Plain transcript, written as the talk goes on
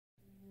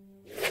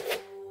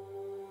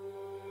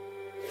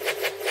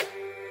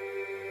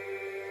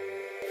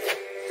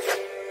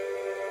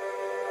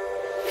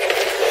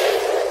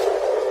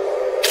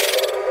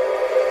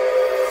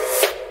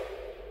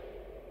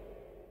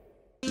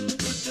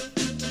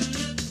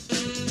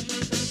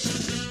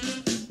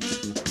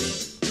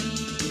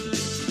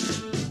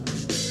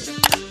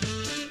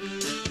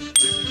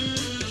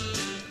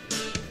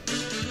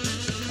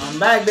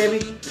back, baby.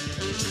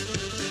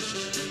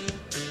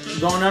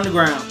 Going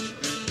underground.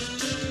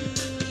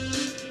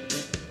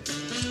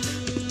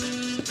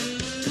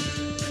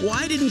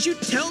 Why didn't you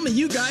tell me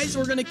you guys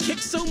were gonna kick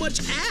so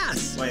much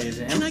ass? Wait, is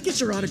it him? Can I get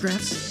your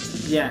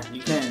autographs? Yeah,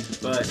 you can,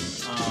 but,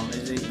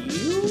 is it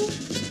you?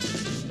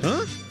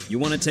 Huh? You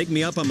want to take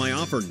me up on my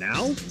offer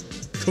now?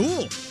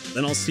 Cool.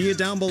 Then I'll see you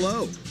down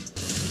below.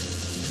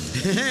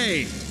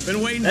 Hey,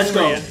 been waiting Let's for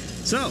go. you.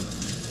 So,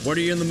 what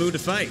are you in the mood to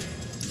fight?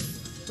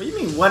 What do you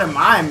mean, what am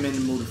I in the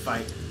mood to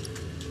fight?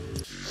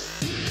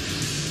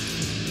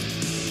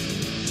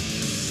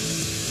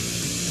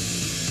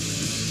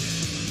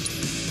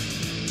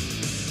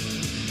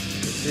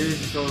 The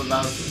series is all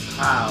about the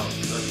clouds,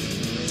 so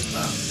it's a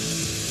cloud.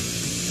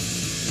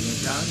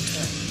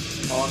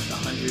 Cost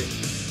 100.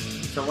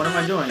 So what am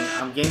I doing?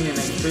 I'm gaining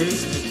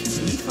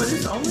XP for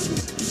this only?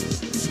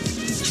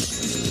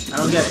 I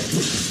don't get it.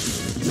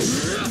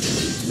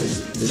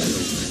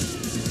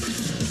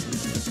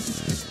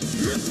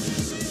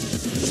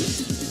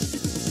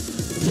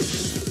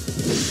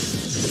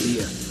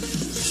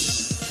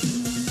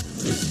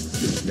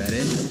 That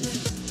it?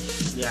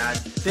 Yeah, I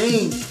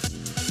think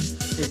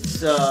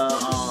it's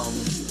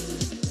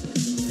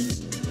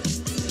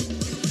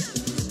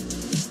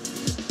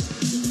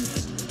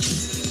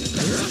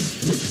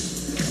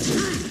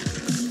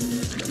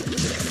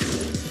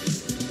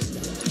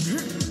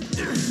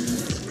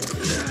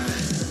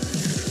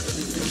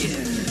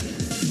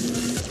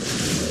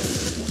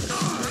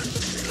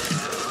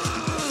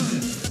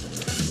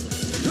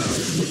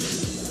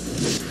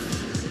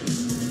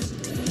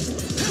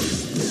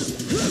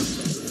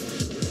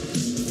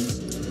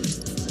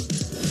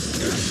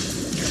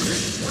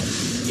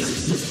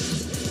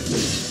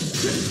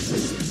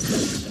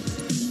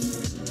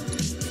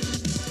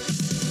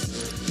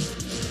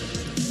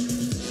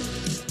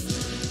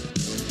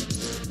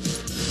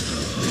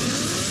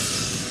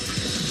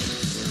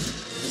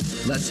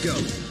Let's go.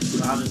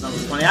 Cloud is number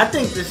 20. I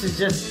think this is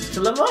just to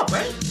level up,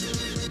 right?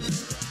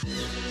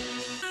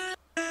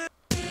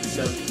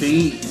 The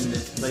beat in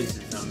this place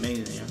is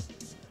amazing.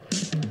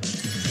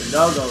 The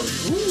dog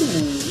goes, ooh,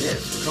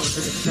 yes, come to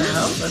the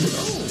channel. Let's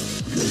go.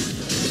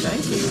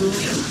 Thank you.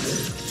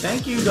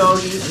 Thank you,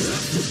 doggies.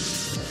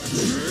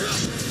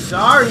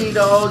 Sorry,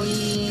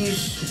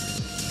 doggies.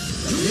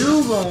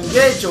 You gonna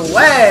get your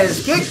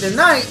ass kicked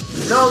tonight,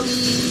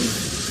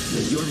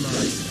 doggies. You're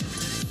mine.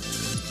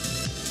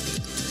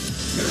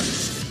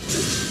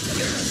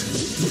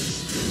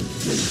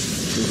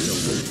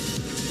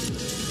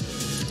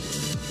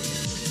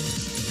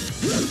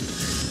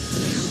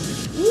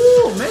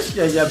 Ooh, missed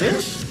ya,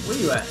 bitch. Where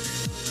you at?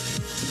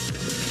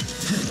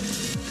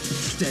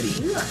 Steady.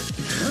 Where you at?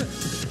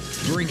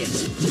 Bring it.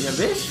 Yeah,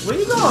 bitch. Where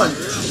you going?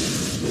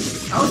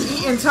 I was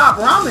eating top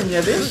ramen,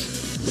 yeah, bitch.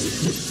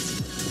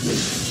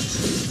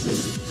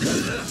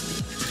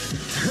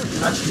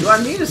 Do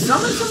I need to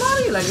summon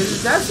somebody? Like, is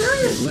it that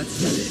serious? Let's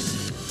do this.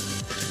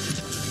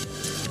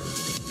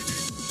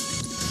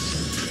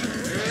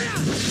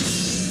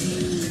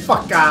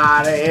 Fuck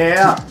out of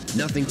here.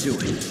 Nothing to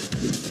it.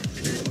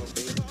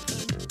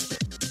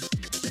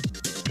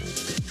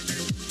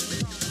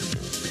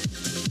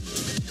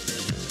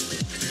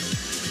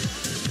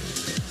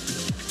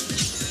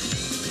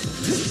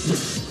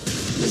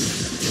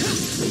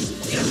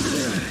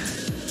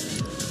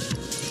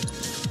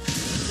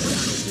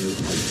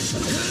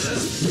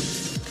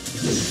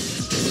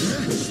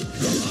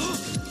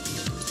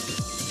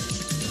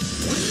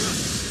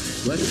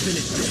 Let's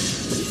finish this.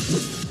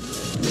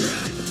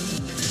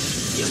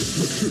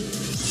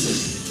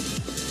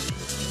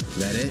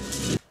 That it?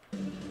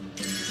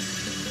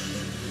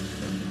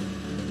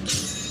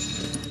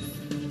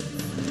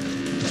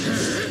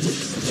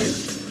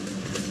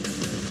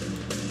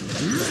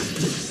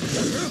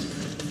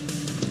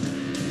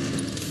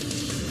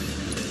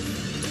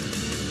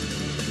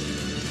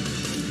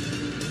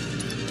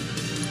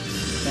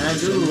 Can I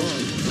do?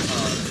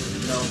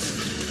 No.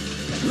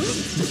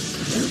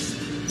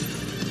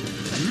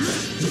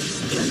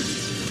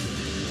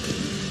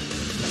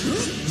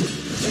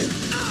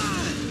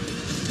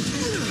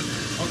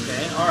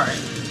 Okay,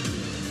 alright.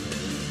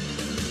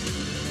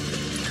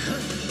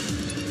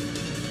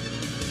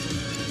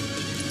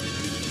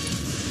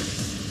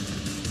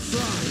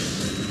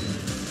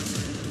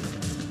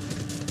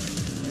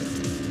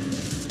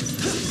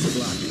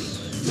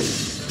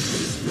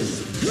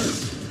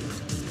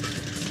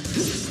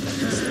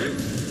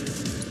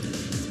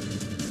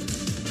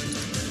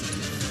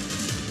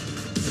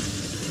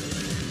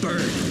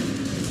 Burn.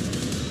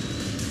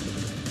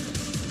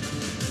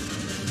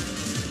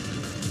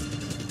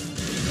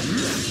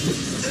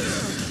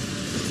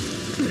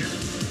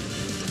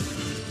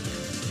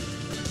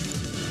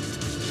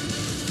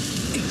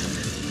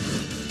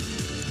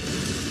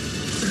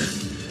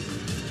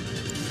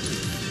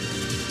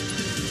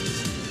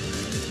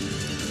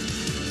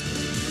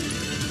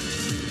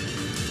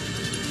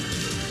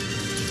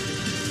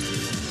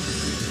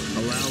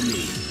 Allow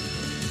me.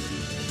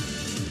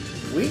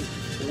 We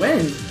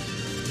win.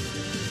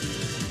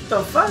 The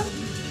fuck?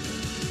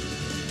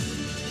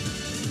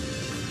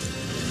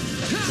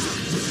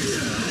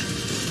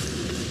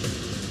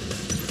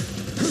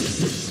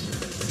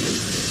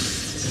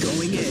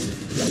 Going in.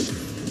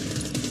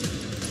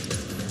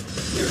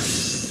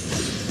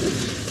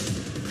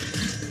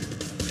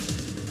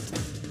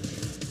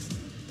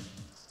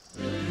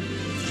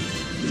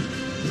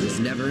 It's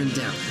never in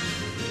doubt.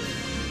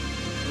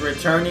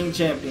 Returning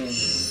champion.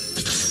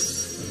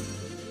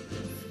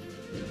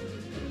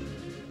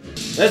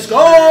 Let's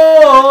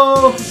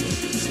go!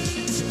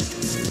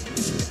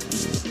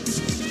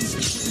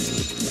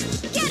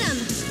 Get him!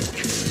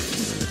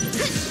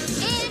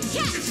 And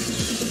catch!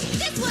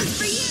 This one's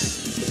for you!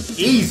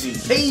 Easy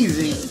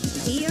peasy.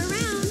 See you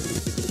around.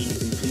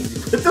 Easy peasy.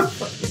 What the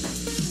fuck?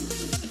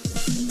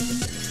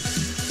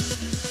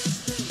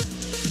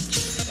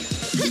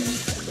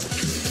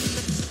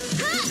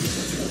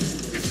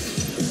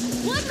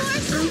 One more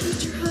time. I'm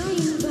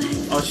trying,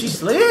 but... Oh, she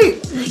sleep.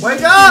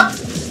 Wake up!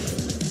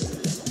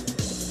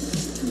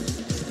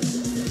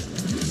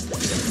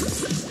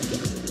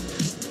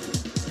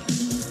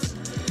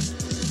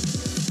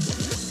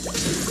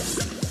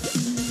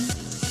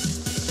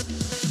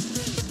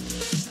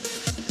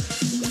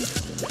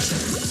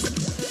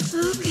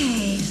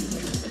 Okay. I'm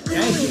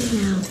Thank awake you.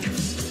 now.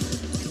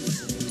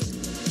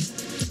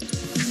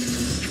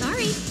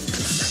 Sorry.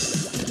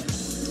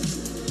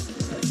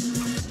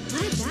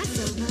 Glad that's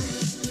over.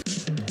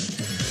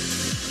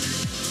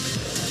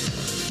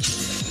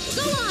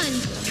 Go on!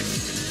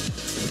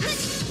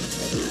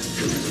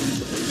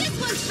 This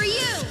one's for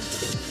you!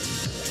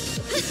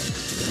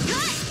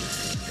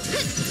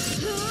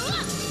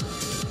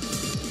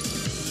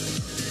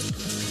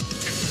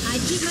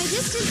 I'd keep my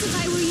distance if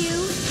I were you.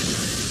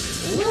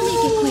 We'll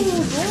make it quick.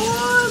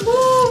 Boy,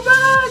 move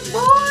back,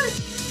 boy!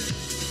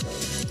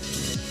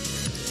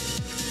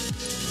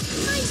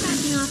 Mind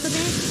backing off a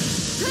bit?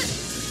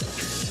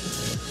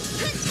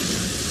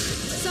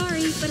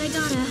 Sorry, but I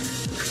gotta.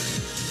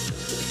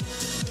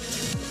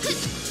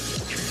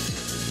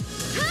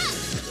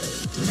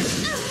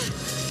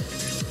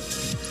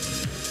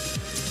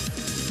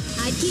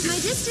 I'd keep my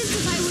distance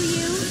if I were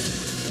you.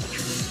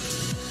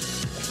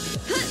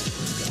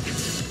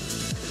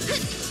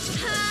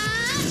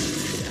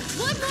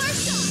 One more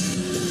shot.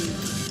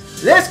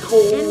 Let's go!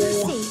 And we'll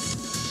see.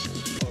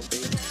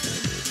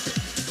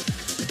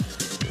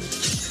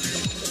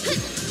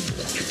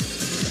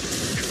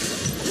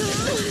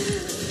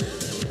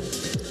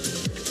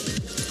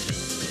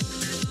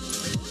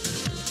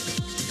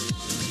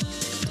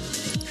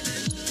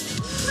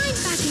 Mind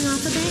backing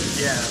off a bit?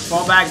 Yeah,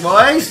 fall back,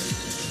 boys!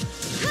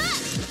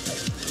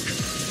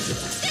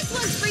 This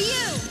one's for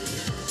you!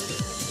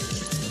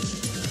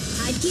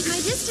 I'd keep my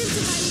distance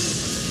if I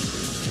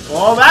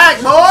Fall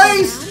back,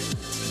 boys!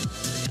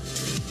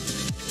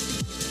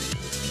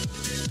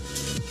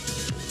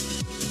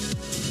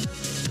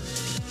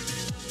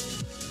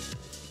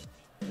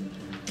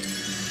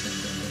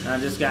 Now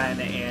this guy in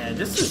the air.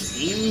 This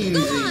is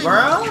easy,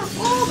 bro.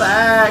 Fall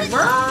back,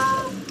 bro.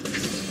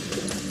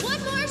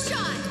 One more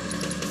shot!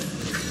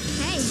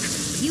 Hey,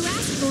 you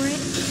asked for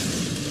it.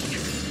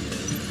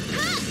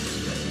 Ha!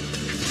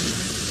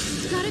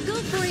 Gotta go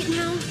for it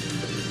now.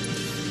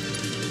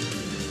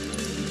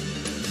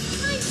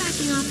 Mind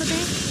backing off a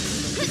bit?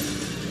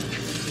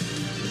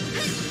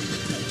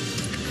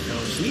 Yo,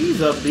 she's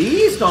a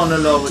beast on the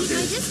low with Keep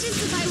my this.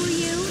 distance if I were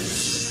you.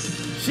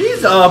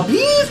 She's a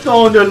beast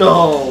on the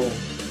low.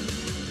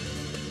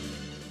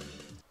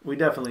 We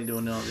definitely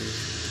doing all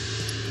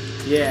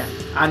this. Yeah,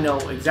 I know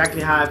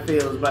exactly how it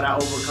feels, but I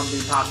overcome the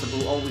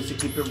impossible, always to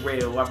keep it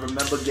real. I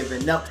remember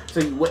giving up, so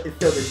you wouldn't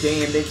feel the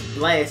damage.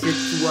 Blast it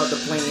to other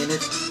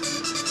planets.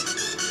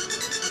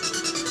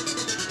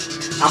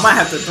 I might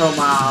have to throw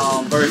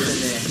my version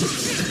in,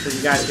 so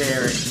you guys can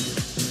hear it.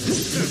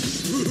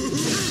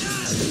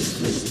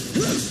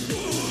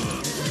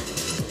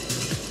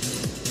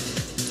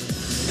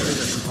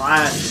 There's a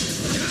class.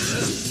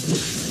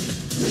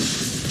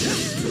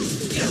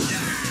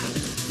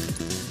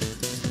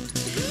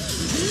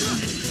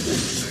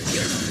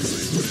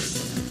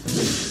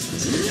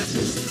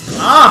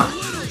 Ah!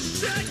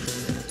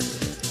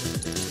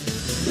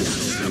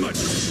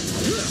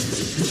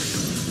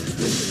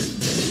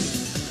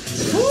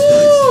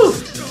 Woo!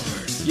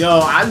 Yo,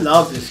 I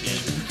love this game.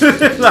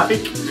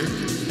 Like,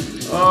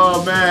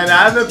 oh man,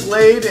 I haven't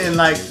played in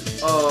like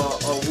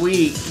a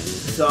week,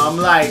 so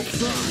I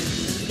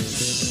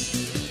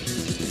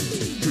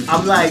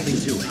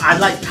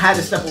had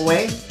to step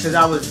away because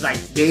I was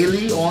like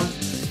daily on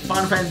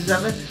Final Fantasy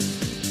VII,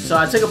 so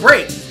I took a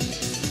break.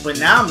 But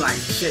now I'm like,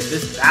 shit,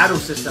 this battle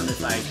system is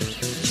like,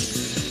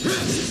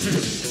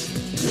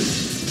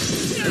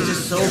 it's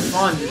just so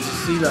fun to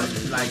see the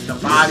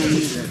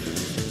bodies and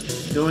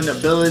doing the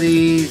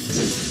abilities.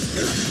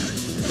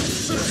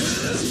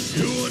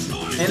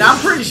 And I'm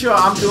pretty sure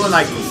I'm doing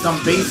like some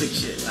basic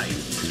shit, like,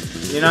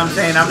 you know what I'm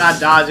saying? I'm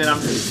not dodging,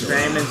 I'm just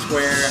spamming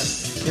square.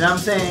 You know what I'm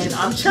saying?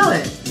 I'm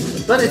chilling.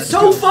 But it's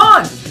so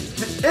fun!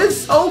 It's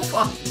so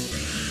fun!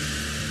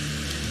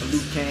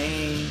 Liu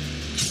Kang.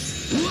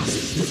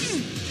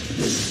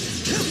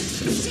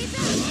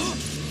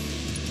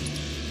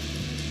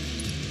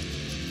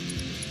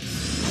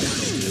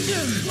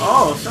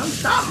 Oh, some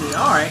stop me.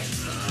 All right.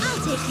 I'll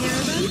take care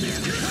of them.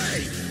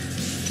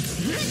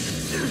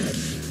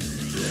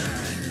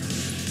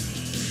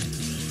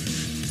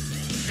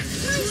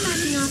 Mind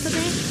backing off a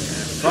bit?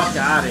 Fuck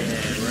out of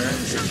here, bro.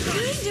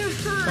 Kinda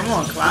hurt. Come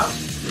on, Clout.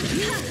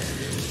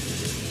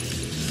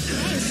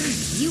 Hey,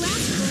 you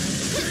asked for it.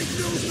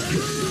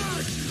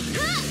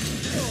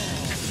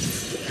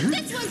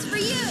 This one's for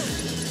you.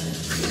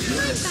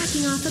 Mind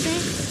backing off a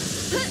bit?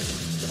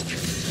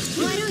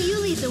 Why don't you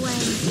lead the way?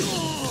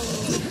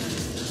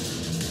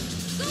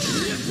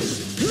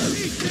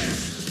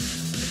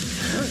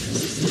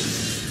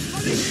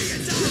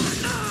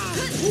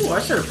 Ooh,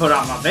 I should have put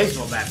out my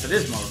baseball bat for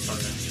this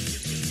motherfucker.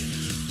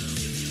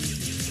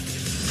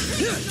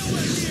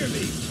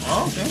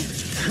 Oh, okay.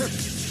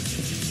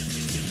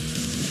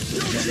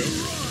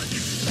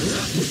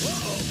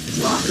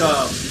 Fuck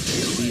up.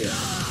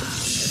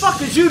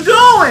 Fuck is you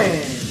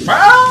doing, bro?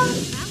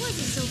 That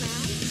wasn't so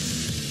bad.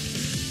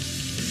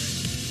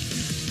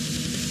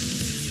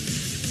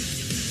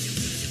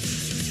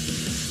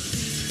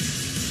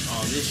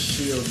 Oh, this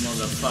shield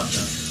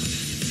motherfucker.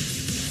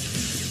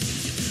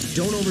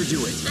 Don't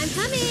overdo it. I'm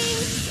coming.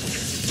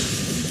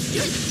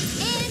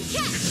 And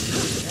catch.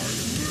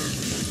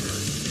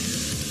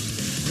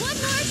 One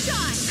more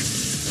shot.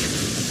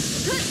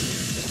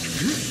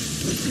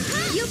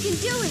 You can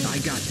do it. I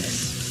got this.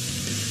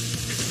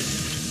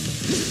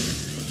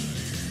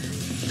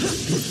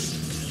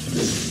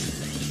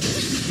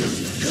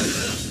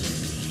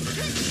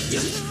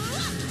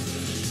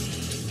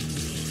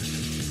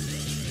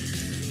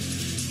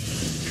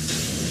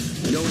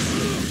 No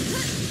escape.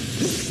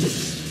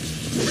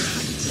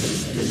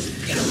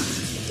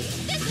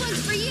 This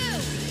one's for you.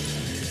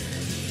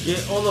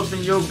 Get all up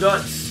in your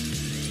guts.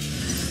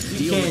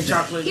 You can't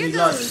chocolate Here me goes.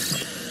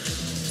 guts.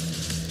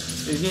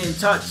 It's getting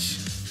touched.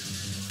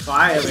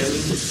 Fire, baby.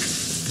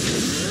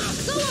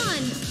 Go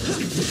on.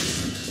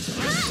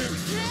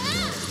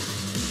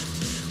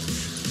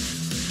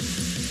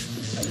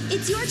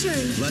 It's your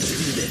turn. Let's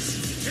do this.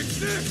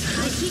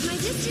 I'd keep my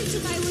distance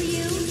if I were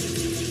you.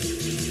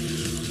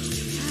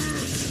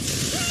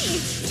 Hey!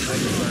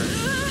 Time to burn.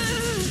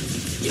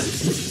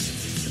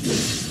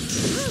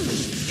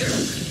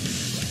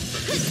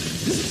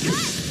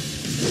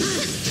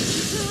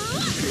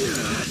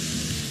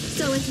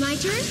 So it's my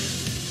turn?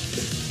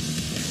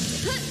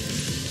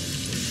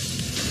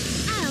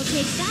 I'll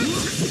take that.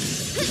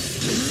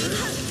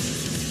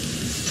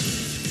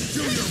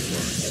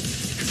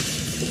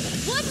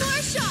 One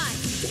more shot.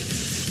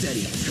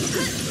 Steady.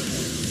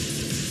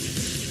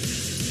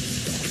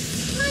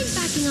 Mind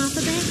backing off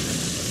a bit?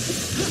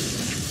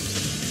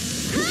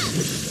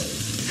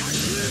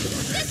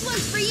 This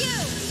one's for you.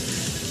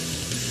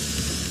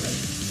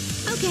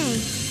 Okay.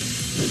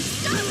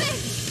 Stop it.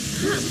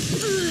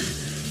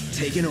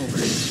 Taking over.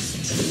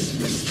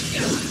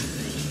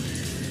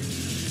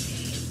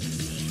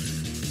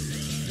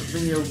 Up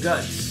in your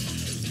guts.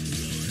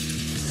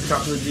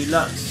 Chocolate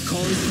Deluxe.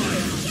 Calling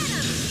fire.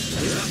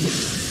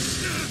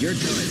 You're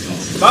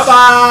done. Bye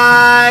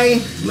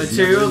bye!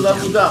 Material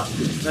leveled up.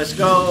 Let's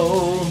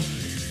go.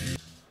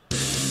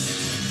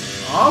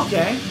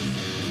 Okay.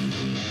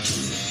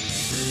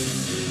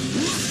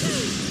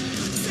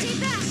 Stay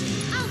back.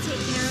 I'll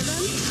take care of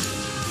them.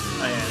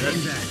 Oh yeah,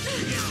 that's Back.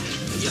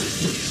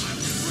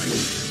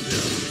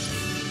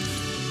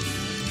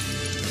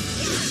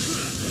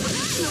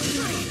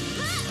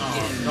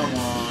 Oh, come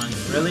on.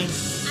 Really?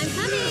 I'm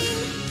coming.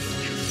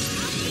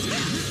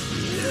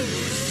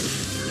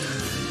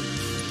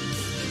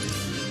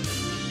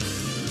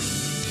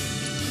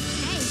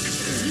 Hey,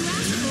 you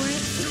asked for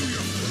it.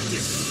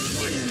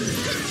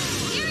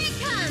 Here it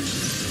comes.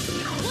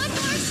 One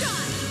more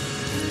shot.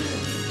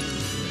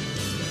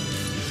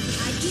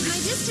 I'd keep my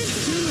distance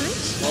too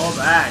much. Fall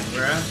back,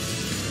 bruh.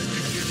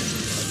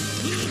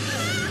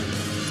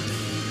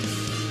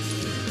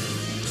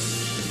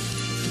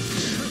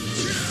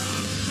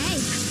 Hey,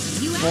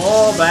 you asked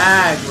Fall for it.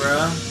 back,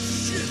 bruh.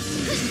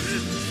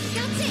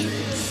 That's it.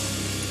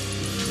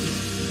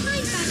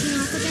 Mind backing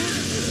off a bit.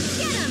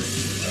 Get him.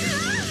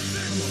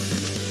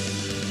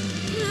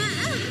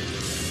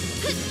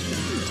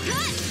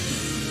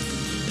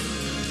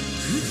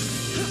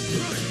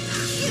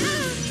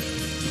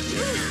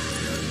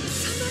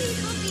 Somebody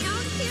help me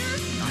out here.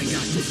 I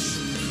got this.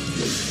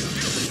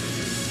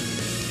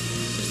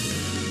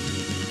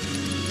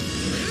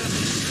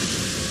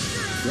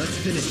 Let's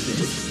finish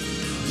this.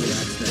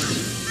 That's that.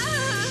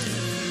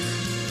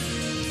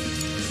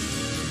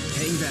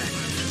 Hang back.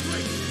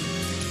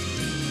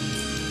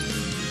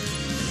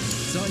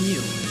 It's on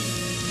you.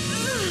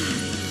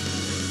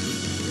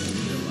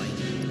 Need a light?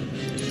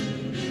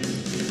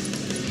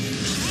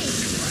 Hey,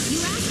 you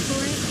asked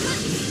for it.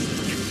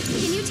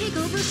 Can you take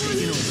over for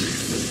me?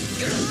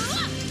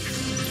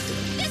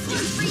 This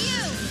one's for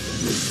you.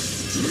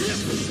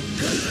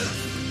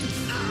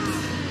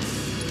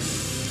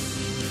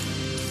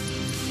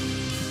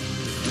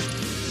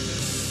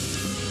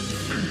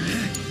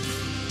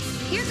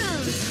 Here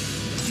goes.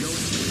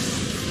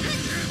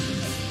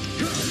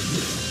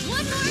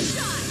 One more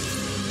shot.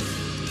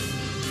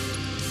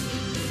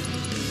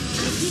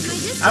 keep my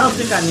distance. I don't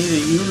think I need to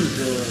use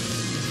the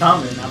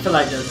summon. I feel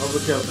like that's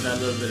overkill for that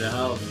little bit of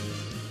health.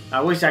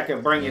 I wish I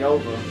could bring it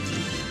over,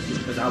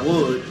 because I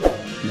would.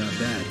 Not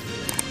bad.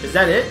 Is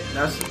that it?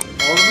 That's all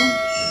of them?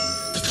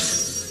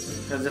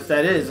 Because if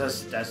that is,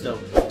 that's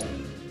dope.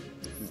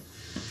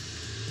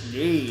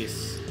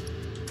 Yes.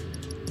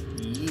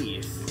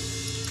 Yes.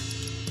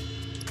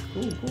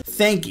 Cool, cool.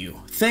 Thank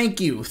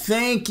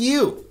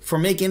you for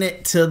making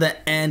it to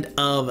the end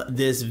of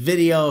this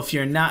video. If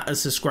you're not a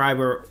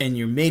subscriber and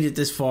you made it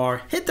this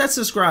far, hit that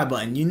subscribe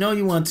button. You know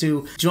you want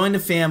to. Join the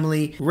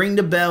family. Ring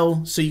the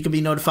bell so you can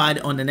be notified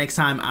on the next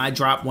time I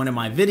drop one of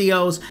my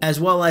videos, as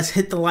well as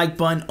hit the like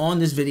button on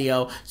this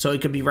video so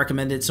it could be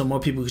recommended so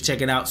more people can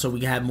check it out, so we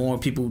can have more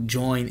people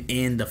join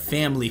in the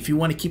family. If you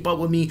want to keep up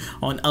with me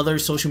on other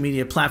social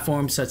media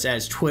platforms such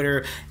as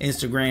Twitter,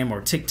 Instagram,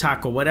 or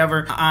TikTok or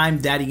whatever, I'm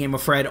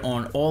DaddyGamerFred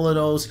on all of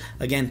those.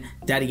 Again,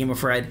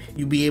 DaddyGamerFred.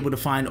 You'll be able to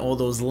find all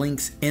those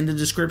links in the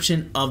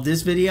description of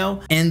this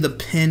video and the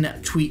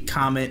pinned tweet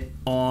comment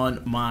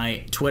on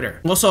my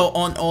Twitter. Also,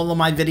 on all of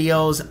my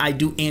videos, I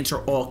do answer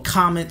all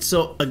comments.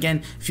 So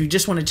again, if you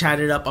just want to chat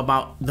it up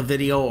about the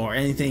video or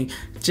anything,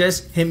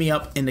 just hit me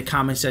up in the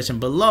comment section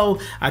below.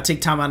 I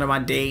take time out of my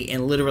day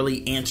and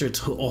literally answer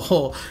to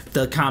all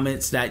the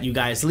comments that you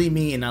guys leave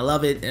me, and I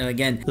love it. And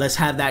again, let's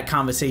have that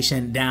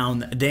conversation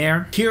down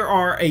there. Here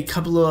are a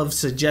couple of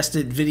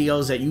suggested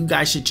videos that you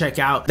guys should check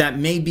out that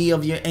may be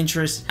of your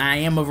interest. I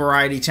am a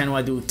variety channel.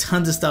 I do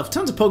tons of stuff,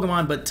 tons of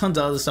Pokemon, but tons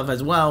of other stuff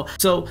as well.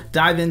 So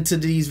dive into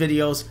these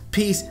videos.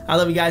 Peace. I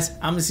love you guys.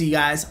 I'm gonna see you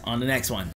guys on the next one.